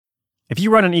If you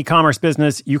run an e-commerce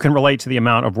business, you can relate to the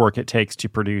amount of work it takes to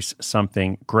produce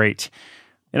something great.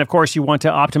 And of course, you want to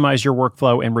optimize your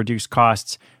workflow and reduce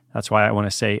costs. That's why I want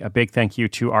to say a big thank you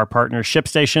to our partner,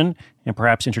 ShipStation, and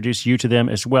perhaps introduce you to them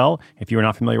as well. If you are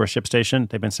not familiar with ShipStation,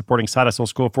 they've been supporting Side Hustle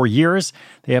School for years.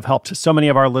 They have helped so many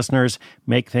of our listeners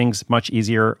make things much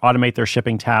easier, automate their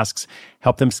shipping tasks,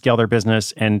 help them scale their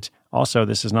business, and also,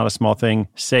 this is not a small thing,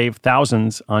 save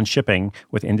thousands on shipping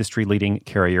with industry-leading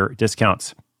carrier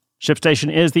discounts.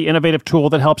 ShipStation is the innovative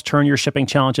tool that helps turn your shipping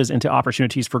challenges into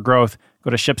opportunities for growth. Go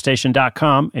to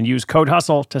ShipStation.com and use code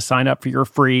HUSTLE to sign up for your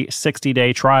free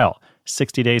 60-day trial.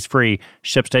 60 days free.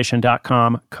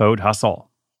 ShipStation.com, code HUSTLE.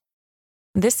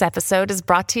 This episode is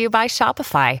brought to you by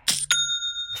Shopify.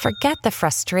 Forget the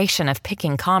frustration of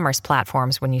picking commerce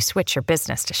platforms when you switch your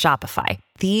business to Shopify,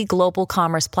 the global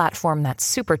commerce platform that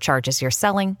supercharges your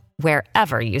selling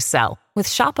wherever you sell. With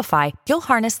Shopify, you'll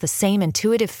harness the same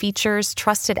intuitive features,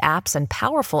 trusted apps, and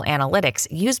powerful analytics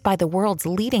used by the world's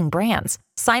leading brands.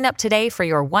 Sign up today for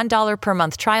your $1 per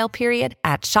month trial period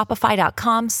at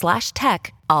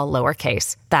shopify.com/tech, all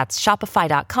lowercase. That's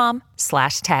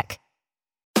shopify.com/tech.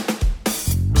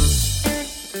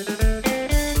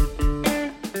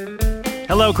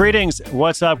 Hello, greetings.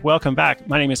 What's up? Welcome back.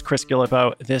 My name is Chris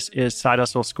Guillebeau. This is Side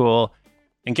Hustle School.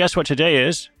 And guess what today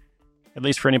is? At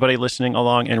least for anybody listening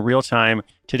along in real time,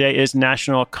 today is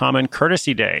National Common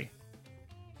Courtesy Day.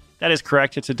 That is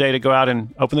correct. It's a day to go out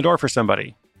and open the door for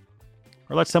somebody,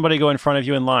 or let somebody go in front of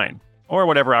you in line, or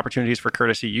whatever opportunities for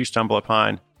courtesy you stumble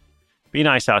upon. Be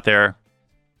nice out there.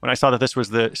 When I saw that this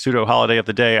was the pseudo holiday of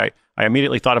the day, I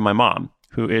immediately thought of my mom,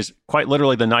 who is quite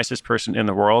literally the nicest person in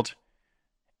the world.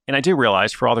 And I do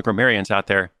realize for all the grammarians out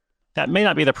there, that may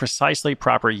not be the precisely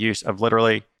proper use of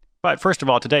literally. But first of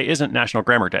all, today isn't National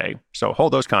Grammar Day, so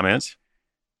hold those comments.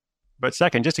 But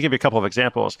second, just to give you a couple of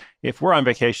examples, if we're on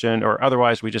vacation or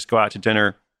otherwise we just go out to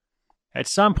dinner, at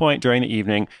some point during the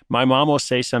evening, my mom will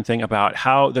say something about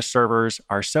how the servers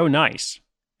are so nice.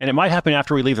 And it might happen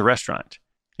after we leave the restaurant.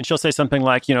 And she'll say something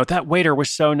like, that waiter was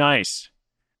so nice.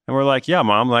 And we're like, yeah,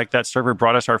 Mom, like that server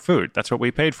brought us our food. That's what we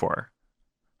paid for.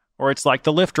 Or it's like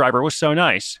the Lyft driver was so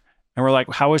nice. And we're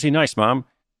like, how was he nice, Mom?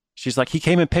 She's like, he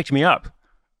came and picked me up.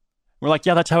 We're like,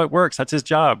 yeah, that's how it works. That's his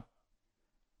job.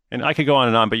 And I could go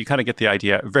on, but you kind of get the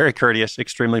idea. Very courteous,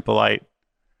 extremely polite.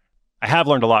 I have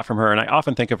learned a lot from her, and I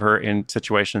often think of her in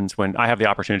situations when I have the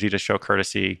opportunity to show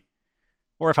courtesy,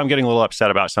 or if I'm getting a little upset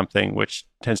about something, which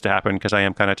tends to happen because I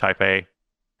am kind of type A.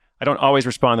 I don't always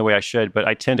respond the way I should, but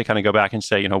I tend to kind of go back and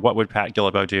say, what would Pat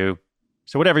Guillebeau do?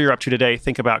 So whatever you're up to today,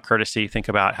 think about courtesy. Think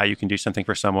about how you can do something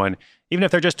for someone, even if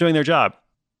they're just doing their job,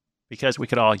 because we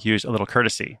could all use a little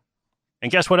courtesy.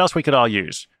 And guess what else we could all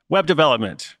use? Web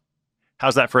development.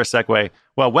 How's that for a segue?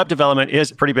 Well, web development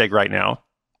is pretty big right now.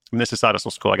 This is Side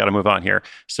Hustle School. I got to move on here.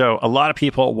 So a lot of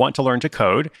people want to learn to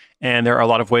code, and there are a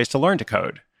lot of ways to learn to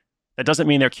code. That doesn't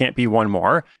mean there can't be one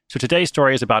more. So today's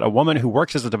story is about a woman who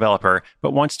works as a developer,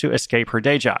 but wants to escape her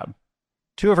day job.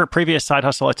 2 of her previous side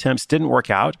hustle attempts didn't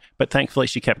work out, but thankfully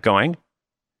she kept going.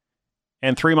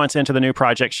 And 3 months into the new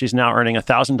project, she's now earning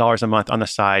 $1,000 a month on the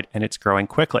side, and it's growing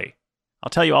quickly. I'll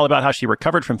tell you all about how she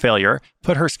recovered from failure,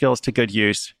 put her skills to good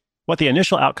use, what the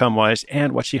initial outcome was,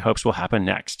 and what she hopes will happen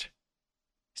next.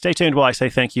 Stay tuned while I say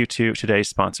thank you to today's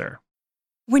sponsor.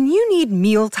 When you need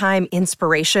mealtime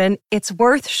inspiration, it's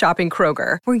worth shopping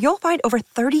Kroger, where you'll find over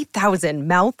 30,000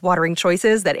 mouth-watering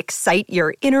choices that excite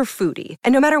your inner foodie.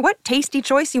 And no matter what tasty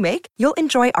choice you make, you'll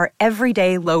enjoy our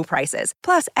everyday low prices,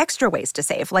 plus extra ways to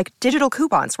save, like digital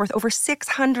coupons worth over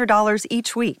 $600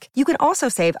 each week. You can also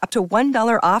save up to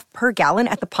 $1 off per gallon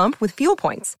at the pump with fuel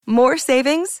points. More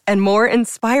savings and more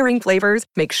inspiring flavors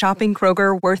make shopping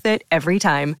Kroger worth it every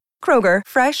time. Kroger,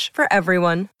 fresh for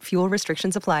everyone. Fuel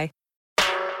restrictions apply.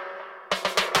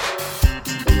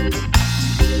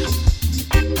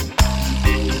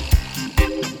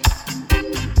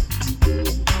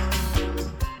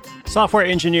 Software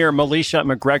engineer Melisha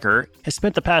McGregor has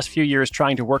spent the past few years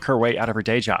trying to work her way out of her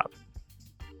day job.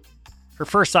 Her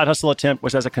first side hustle attempt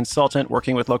was as a consultant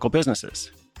working with local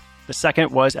businesses. The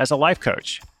second was as a life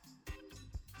coach.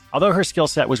 Although her skill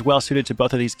set was well suited to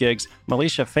both of these gigs,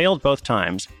 Melisha failed both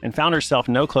times and found herself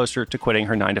no closer to quitting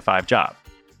her 9-to-5 job.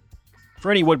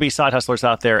 For any would-be side hustlers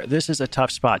out there, this is a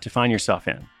tough spot to find yourself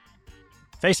in.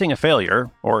 Facing a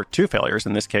failure, or 2 failures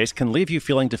in this case, can leave you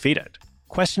feeling defeated,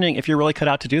 questioning if you're really cut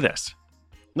out to do this.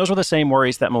 Those were the same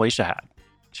worries that Melisha had.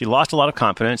 She lost a lot of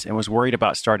confidence and was worried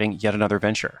about starting yet another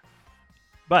venture.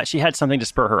 But she had something to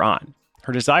spur her on.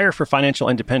 Her desire for financial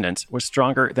independence was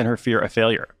stronger than her fear of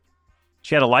failure.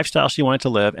 She had a lifestyle she wanted to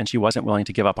live, and she wasn't willing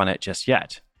to give up on it just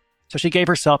yet. So she gave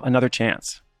herself another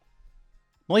chance.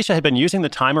 Militia had been using the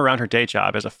time around her day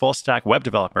job as a full-stack web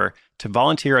developer to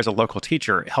volunteer as a local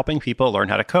teacher, helping people learn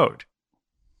how to code.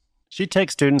 She'd take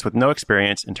students with no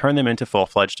experience and turn them into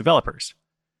full-fledged developers.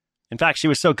 In fact, she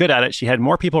was so good at it, she had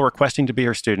more people requesting to be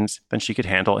her students than she could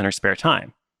handle in her spare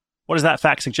time. What does that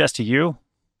fact suggest to you?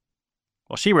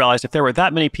 Well, she realized if there were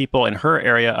that many people in her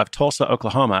area of Tulsa,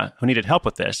 Oklahoma, who needed help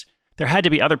with this, there had to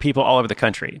be other people all over the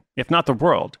country, if not the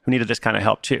world, who needed this kind of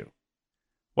help too.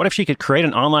 What if she could create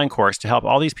an online course to help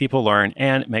all these people learn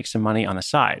and make some money on the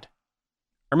side?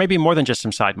 Or maybe more than just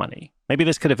some side money. Maybe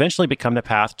this could eventually become the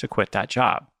path to quit that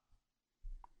job.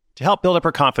 To help build up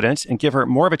her confidence and give her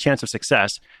more of a chance of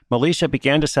success, Militia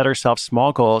began to set herself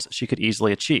small goals she could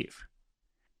easily achieve.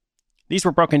 These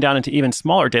were broken down into even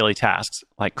smaller daily tasks,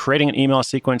 like creating an email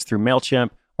sequence through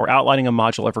MailChimp or outlining a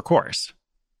module of her course.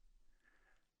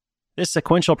 This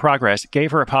sequential progress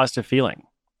gave her a positive feeling.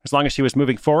 As long as she was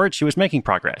moving forward, she was making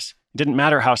progress. It didn't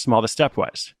matter how small the step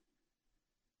was.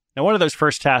 Now, one of those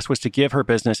first tasks was to give her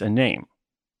business a name.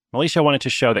 Militia wanted to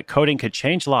show that coding could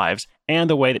change lives and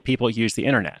the way that people use the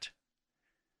internet.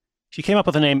 She came up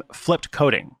with the name Flipped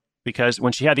Coding because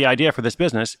when she had the idea for this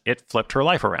business, it flipped her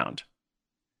life around.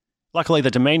 Luckily, the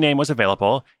domain name was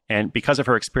available, and because of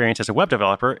her experience as a web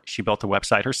developer, she built the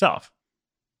website herself.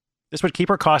 This would keep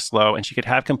her costs low, and she could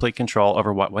have complete control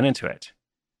over what went into it.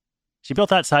 She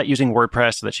built that site using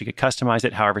WordPress so that she could customize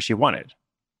it however she wanted.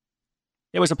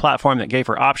 It was a platform that gave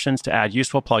her options to add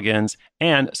useful plugins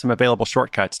and some available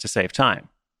shortcuts to save time.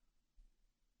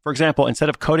 For example, instead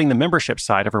of coding the membership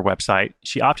side of her website,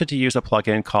 she opted to use a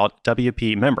plugin called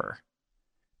WP Member.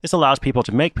 This allows people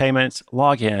to make payments,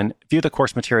 log in, view the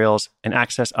course materials, and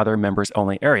access other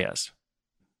members-only areas.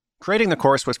 Creating the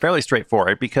course was fairly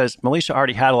straightforward because Militia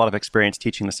already had a lot of experience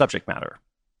teaching the subject matter.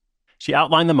 She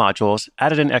outlined the modules,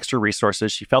 added in extra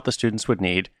resources she felt the students would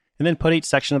need, and then put each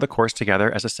section of the course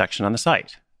together as a section on the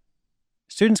site.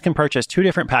 Students can purchase 2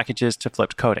 different packages to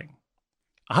Flipped Coding.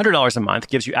 $100 a month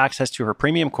gives you access to her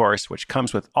premium course, which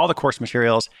comes with all the course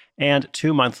materials and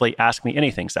 2 monthly Ask Me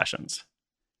Anything sessions.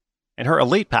 And her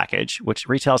Elite package, which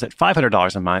retails at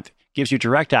 $500 a month, gives you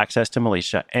direct access to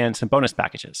Militia and some bonus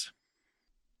packages.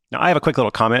 Now, I have a quick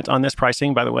little comment on this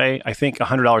pricing, by the way. I think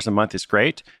 $100 a month is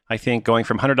great. I think going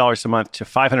from $100 a month to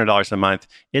 $500 a month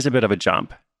is a bit of a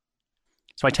jump.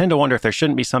 So I tend to wonder if there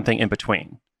shouldn't be something in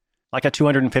between, like a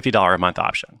 $250 a month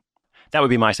option. That would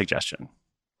be my suggestion.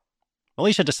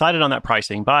 Militia decided on that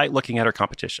pricing by looking at her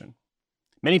competition.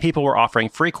 Many people were offering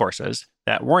free courses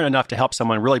that weren't enough to help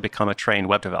someone really become a trained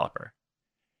web developer.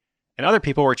 And other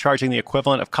people were charging the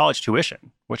equivalent of college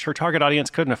tuition, which her target audience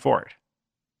couldn't afford.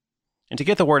 And to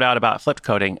get the word out about Flipped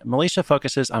Coding, Militia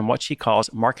focuses on what she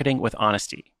calls marketing with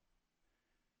honesty.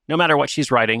 No matter what she's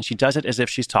writing, she does it as if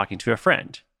she's talking to a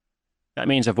friend. That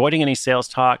means avoiding any sales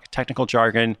talk, technical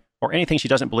jargon, or anything she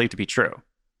doesn't believe to be true.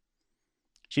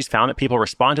 She's found that people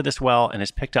respond to this well and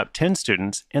has picked up 10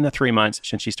 students in the 3 months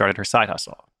since she started her side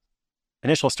hustle.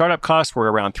 Initial startup costs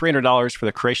were around $300 for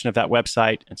the creation of that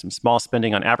website and some small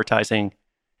spending on advertising.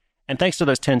 And thanks to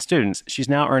those 10 students, she's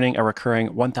now earning a recurring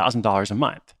 $1,000 a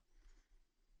month.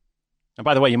 And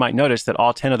by the way, you might notice that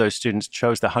all 10 of those students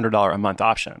chose the $100 a month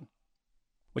option,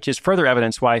 which is further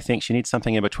evidence why I think she needs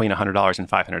something in between $100 and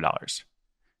 $500.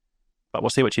 But we'll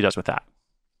see what she does with that.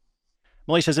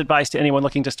 Militia's advice to anyone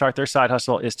looking to start their side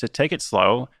hustle is to take it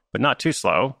slow, but not too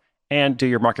slow, and do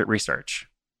your market research.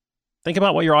 Think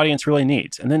about what your audience really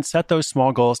needs, and then set those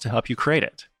small goals to help you create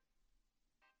it.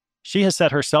 She has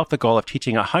set herself the goal of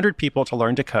teaching 100 people to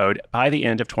learn to code by the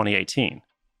end of 2018.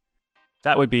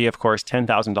 That would be, of course,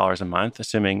 $10,000 a month,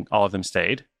 assuming all of them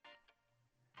stayed.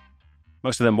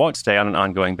 Most of them won't stay on an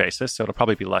ongoing basis, so it'll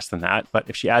probably be less than that. But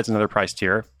if she adds another price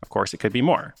tier, of course, it could be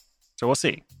more. So we'll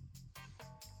see.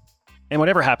 And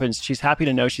whatever happens, she's happy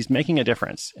to know she's making a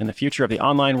difference in the future of the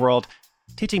online world,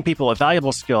 teaching people a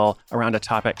valuable skill around a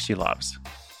topic she loves.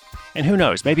 And who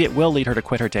knows, maybe it will lead her to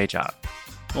quit her day job.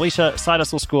 Militia, Side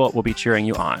Hustle School will be cheering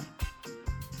you on.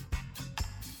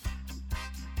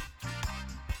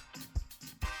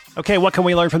 Okay, what can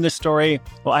we learn from this story?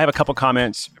 Well, I have a couple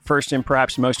comments. First, and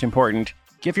perhaps most important,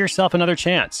 give yourself another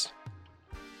chance.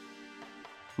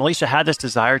 Militia had this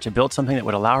desire to build something that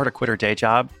would allow her to quit her day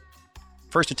job.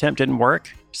 First attempt didn't work.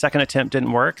 Second attempt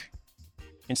didn't work.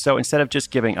 And so instead of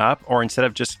just giving up, or instead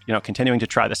of just, continuing to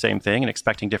try the same thing and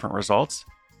expecting different results,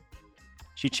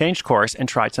 she changed course and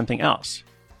tried something else.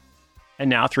 And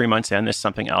now 3 months in, this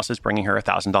something else is bringing her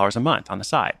 $1,000 a month on the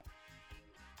side.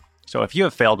 So if you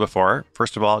have failed before,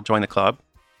 first of all, join the club.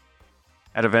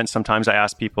 At events, sometimes I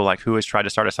ask people like, who has tried to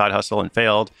start a side hustle and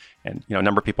failed? And, a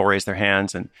number of people raise their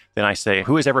hands. And then I say,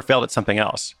 who has ever failed at something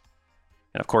else?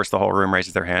 And of course, the whole room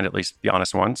raises their hand, at least the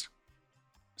honest ones.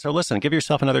 So listen, give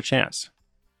yourself another chance.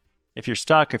 If you're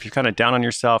stuck, if you're kind of down on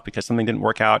yourself because something didn't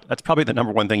work out, that's probably the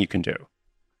number one thing you can do.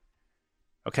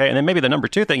 Okay, and then maybe the number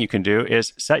two thing you can do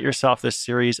is set yourself this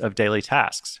series of daily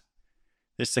tasks,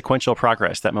 this sequential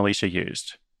progress that Melisha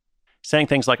used. Saying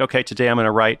things like, okay, today I'm going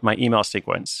to write my email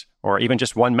sequence, or even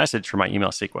just one message for my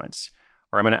email sequence,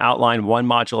 or I'm going to outline one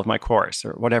module of my course,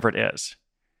 or whatever it is.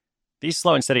 These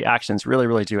slow and steady actions really,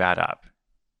 really do add up.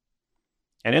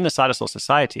 And in the Side Hustle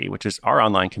Society, which is our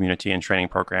online community and training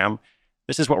program,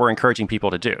 this is what we're encouraging people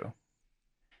to do.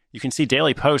 You can see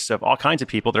daily posts of all kinds of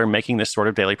people that are making this sort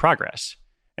of daily progress.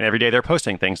 And every day they're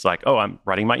posting things like, oh, I'm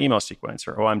writing my email sequence,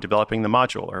 or oh, I'm developing the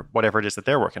module, or whatever it is that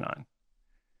they're working on.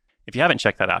 If you haven't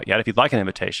checked that out yet, if you'd like an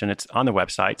invitation, it's on the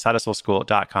website,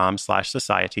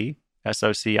 sidehustleschool.com/society,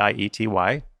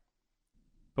 SOCIETY.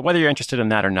 But whether you're interested in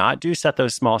that or not, do set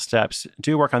those small steps,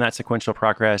 do work on that sequential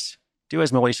progress, do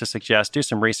as Melisha suggests, do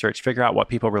some research, figure out what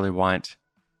people really want,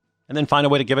 and then find a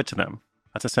way to give it to them.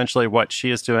 That's essentially what she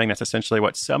is doing. That's essentially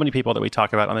what so many people that we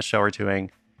talk about on the show are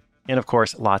doing, in, of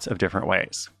course, lots of different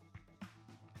ways.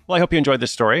 Well, I hope you enjoyed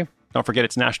this story. Don't forget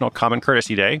it's National Common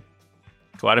Courtesy Day.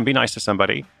 Go out and be nice to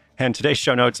somebody. And today's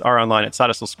show notes are online at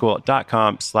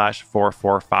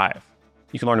sidehustleschool.com/445.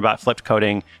 You can learn about flipped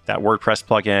coding, that WordPress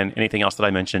plugin, anything else that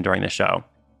I mentioned during the show.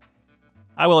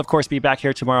 I will, of course, be back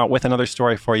here tomorrow with another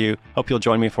story for you. Hope you'll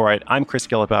join me for it. I'm Chris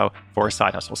Guillebeau for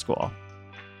Side Hustle School.